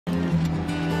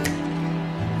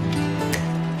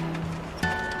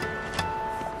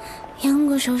阳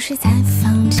光手是在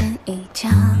房间一角，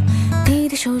你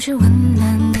的手是温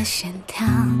暖的线条，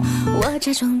我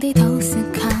假装低头思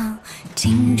考，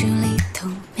近距离图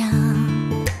描。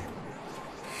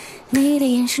你的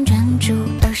眼神专注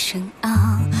而深奥，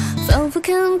仿佛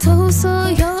看透所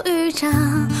有预兆，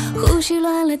呼吸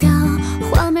乱了调，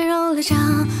画面rol了焦，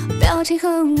表情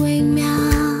很微妙。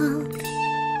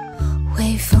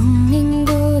微风凝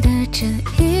固的这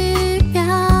一秒，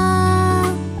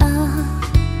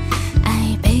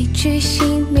爱被巨细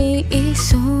靡遗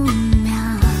素描。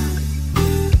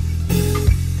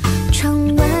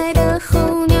窗外的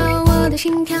候鸟，我的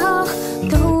心跳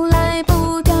都来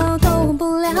不掉，都忘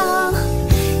不了，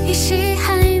依稀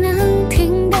还能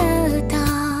听得到。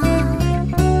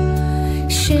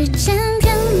时间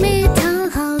甜蜜讨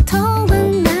好，偷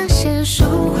闻那些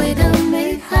收回的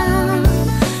美好，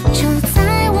就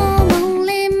在我梦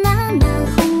里慢慢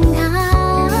烘烤。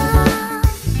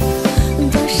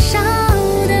多少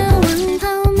的问号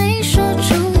没说出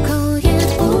口也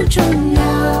不重要，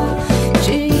只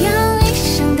要一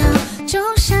想到就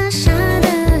傻傻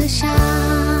的笑。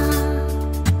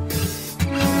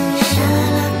沙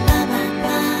啦吧吧吧，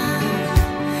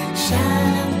沙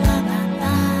啦吧吧吧，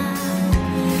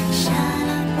沙啦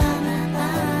吧吧吧，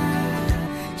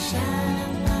沙啦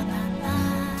吧吧吧，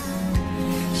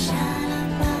沙啦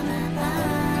吧吧吧。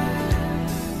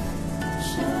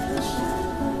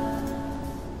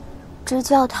这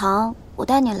教堂我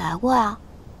带你来过呀。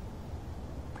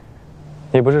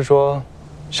你不是说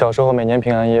小时候每年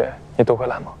平安夜你都会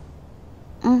来吗？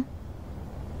嗯。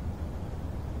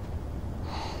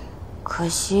可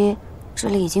惜这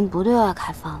里已经不对外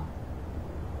开放了。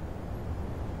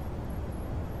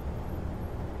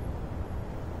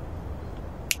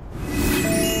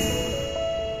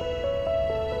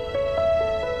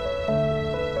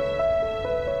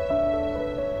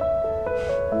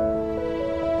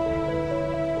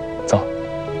走。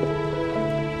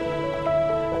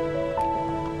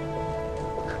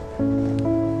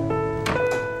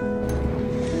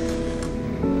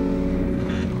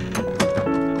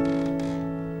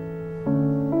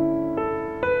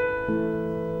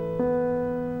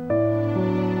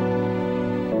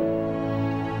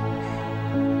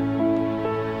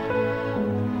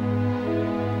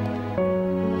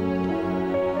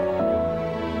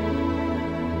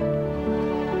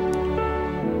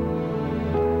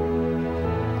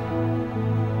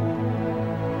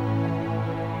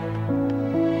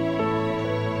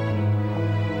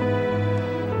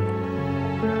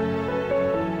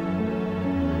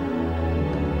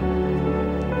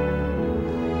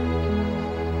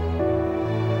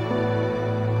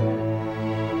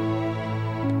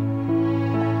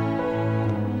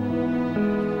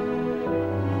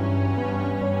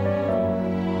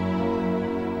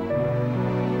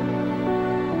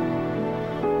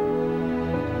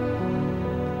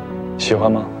喜欢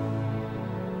吗？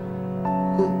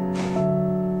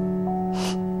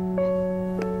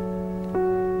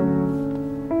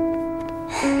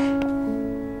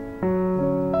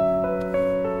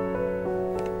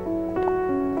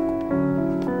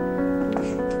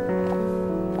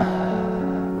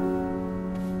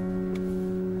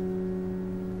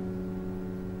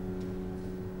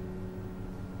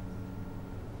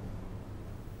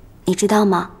你知道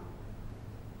吗？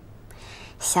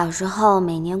小时候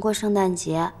每年过圣诞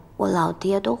节，我老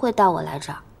爹都会带我来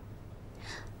这儿，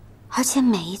而且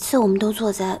每一次我们都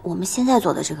坐在我们现在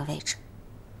坐的这个位置，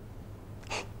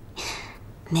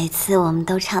每次我们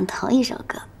都唱同一首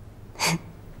歌。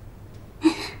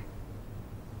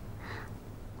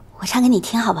我唱给你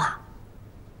听好不好？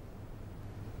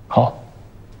好。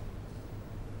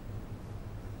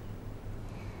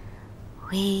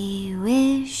We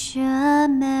wish you a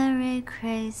Merry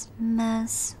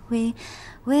Christmas. We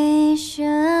wish you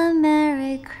a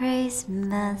Merry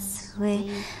Christmas. We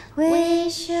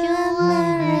wish you a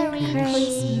Merry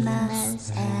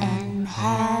Christmas and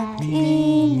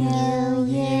Happy New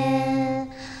Year.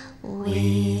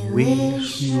 We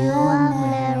wish you a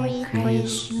Merry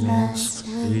Christmas.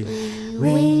 We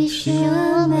wish you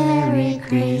a Merry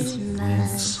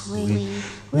Christmas. We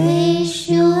wish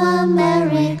you a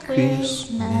Merry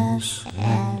Christmas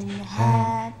and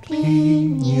Happy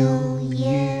New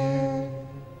Year.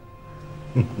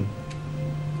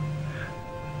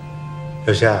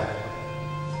 小夏，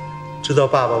知道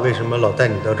爸爸为什么老带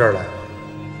你到这儿来吗？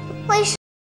为什么？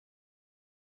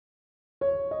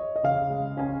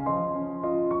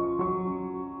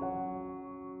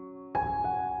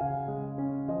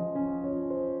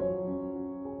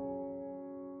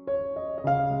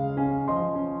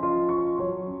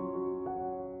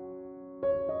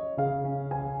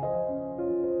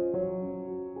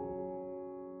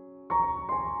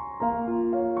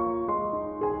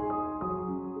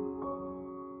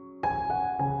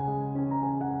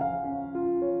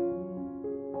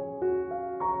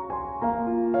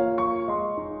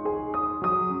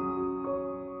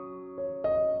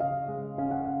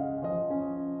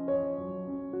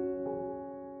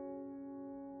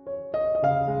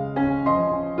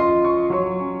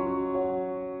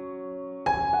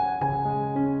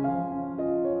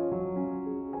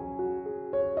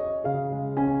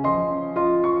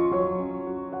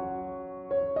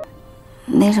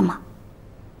没什么。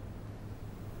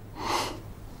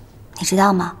你知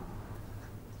道吗？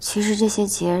其实这些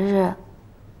节日，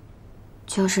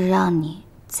就是让你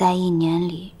在一年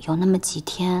里有那么几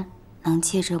天，能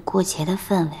借着过节的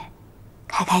氛围，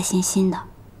开开心心的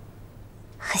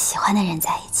和喜欢的人在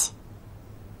一起。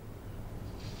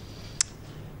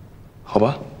好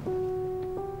吧。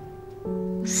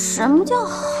什么叫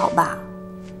好吧？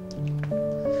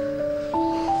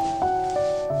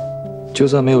就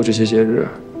算没有这些节日，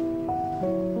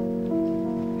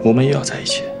我们也要在一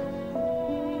起。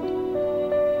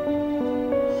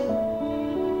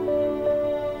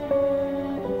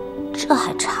这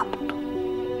还差不多。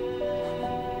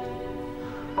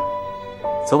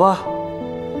走吧，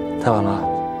太晚了。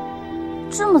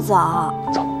这么早？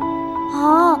走。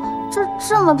啊，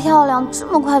这么漂亮，这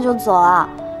么快就走啊？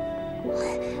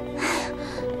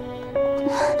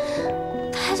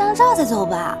拍张照再走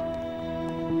吧。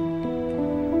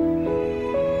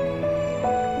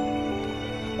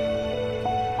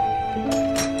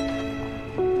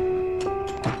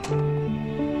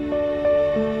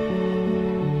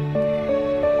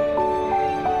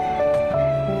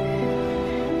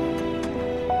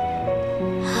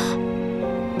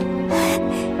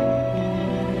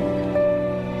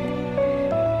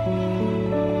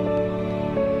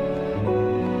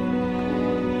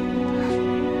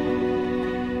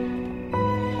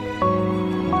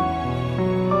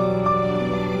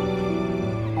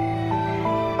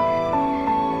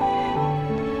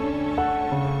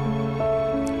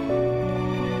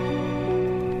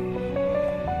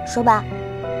说吧，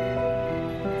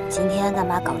今天干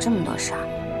嘛搞这么多事儿？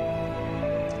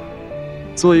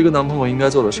做一个男朋友应该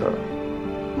做的事儿。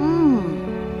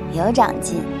有长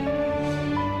进。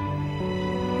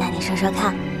那你说说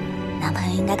看，男朋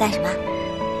友应该干什么？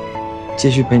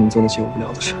继续陪你做那些无聊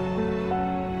的事。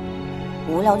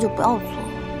无聊就不要做。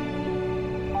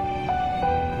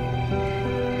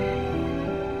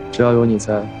只要有你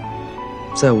在，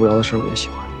再无聊的事我也喜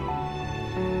欢。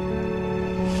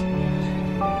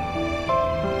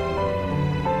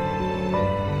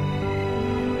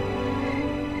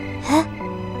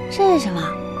这是什么？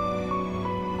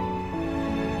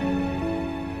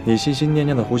你心心念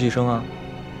念的呼气声啊，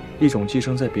一种寄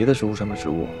生在别的植物上的植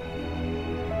物。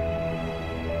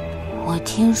我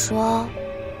听说，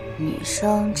女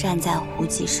生站在胡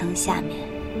寄生下面，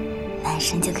男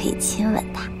生就可以亲吻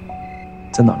她。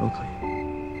在哪儿都可以。